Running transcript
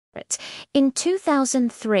In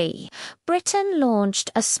 2003, Britain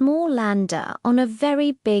launched a small lander on a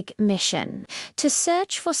very big mission to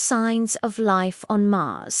search for signs of life on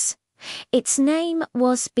Mars. Its name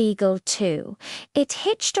was Beagle 2. It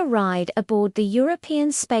hitched a ride aboard the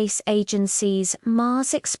European Space Agency's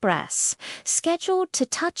Mars Express, scheduled to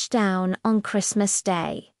touch down on Christmas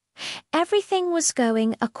Day. Everything was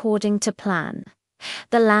going according to plan.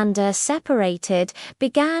 The lander separated,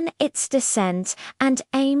 began its descent, and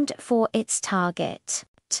aimed for its target.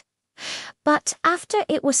 But after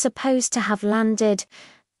it was supposed to have landed,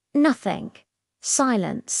 nothing.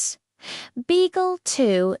 Silence. Beagle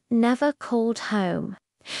 2 never called home.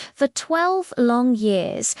 For 12 long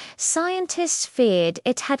years, scientists feared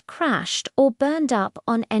it had crashed or burned up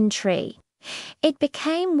on entry. It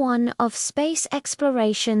became one of space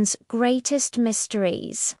exploration's greatest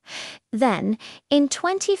mysteries. Then, in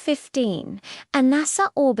 2015, a NASA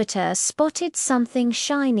orbiter spotted something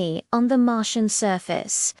shiny on the Martian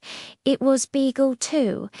surface. It was Beagle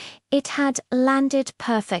 2. It had landed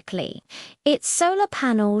perfectly. Its solar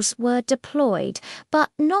panels were deployed, but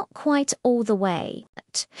not quite all the way.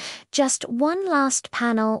 Just one last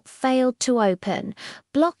panel failed to open,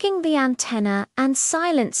 blocking the antenna and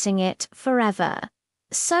silencing it forever.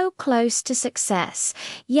 So close to success,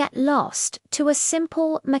 yet lost to a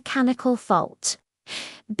simple mechanical fault.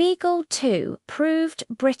 Beagle 2 proved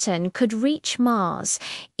Britain could reach Mars,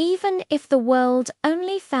 even if the world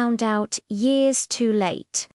only found out years too late.